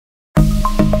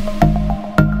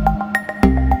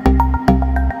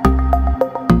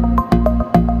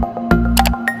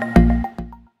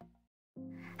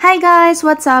Hi guys,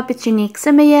 what's up? It's Unique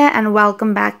Simmer here and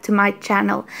welcome back to my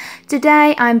channel.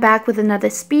 Today I'm back with another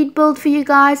speed build for you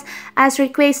guys. As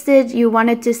requested, you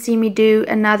wanted to see me do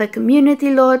another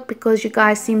community lot because you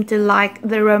guys seem to like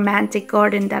the romantic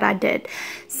garden that I did.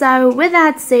 So with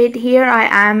that said, here I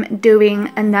am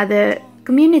doing another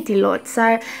community lot.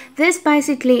 So this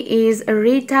basically is a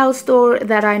retail store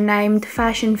that I named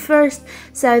Fashion First.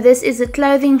 So this is a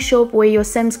clothing shop where your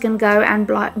Sims can go and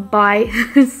buy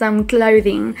some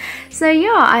clothing. So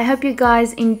yeah, I hope you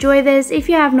guys enjoy this. If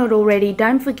you have not already,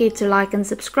 don't forget to like and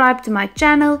subscribe to my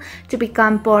channel to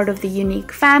become part of the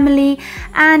Unique family.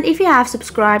 And if you have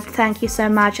subscribed, thank you so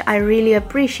much. I really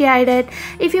appreciate it.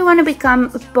 If you want to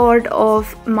become a part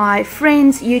of my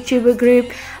friends YouTuber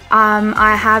group,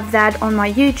 I have that on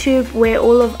my YouTube where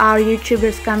all of our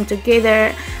YouTubers come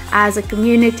together as a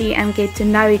community and get to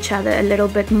know each other a little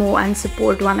bit more and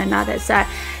support one another. So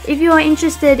if you are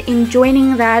interested in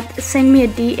joining that, send me a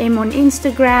DM on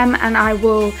Instagram and I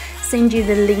will send you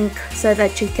the link so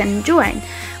that you can join.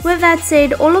 With that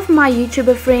said, all of my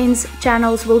YouTuber friends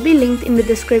channels will be linked in the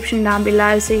description down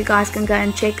below, so you guys can go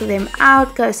and check them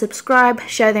out, go subscribe,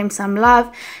 show them some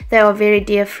love. They are very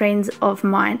dear friends of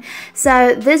mine.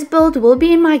 So this build will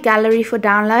be in my gallery for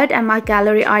download and my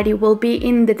gallery ID will be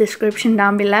in the description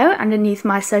down below underneath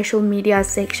my social media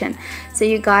section. So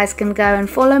you guys can go and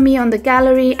follow me on the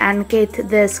gallery and get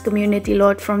this community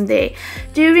lot from there.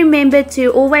 Do remember to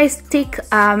always tick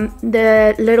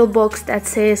the little box that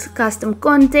says custom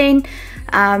content,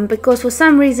 because for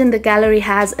some reason the gallery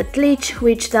has a glitch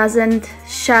which doesn't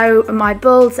show my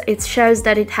builds. It shows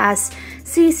that it has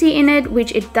CC in it,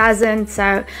 which it doesn't.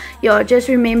 So yeah, just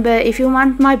remember, if you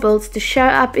want my builds to show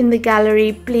up in the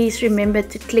gallery, please remember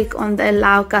to click on the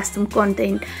allow custom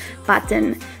content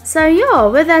button. So yeah,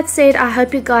 with that said, I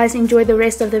hope you guys enjoy the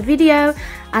rest of the video.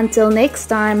 Until next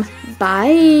time,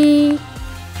 bye.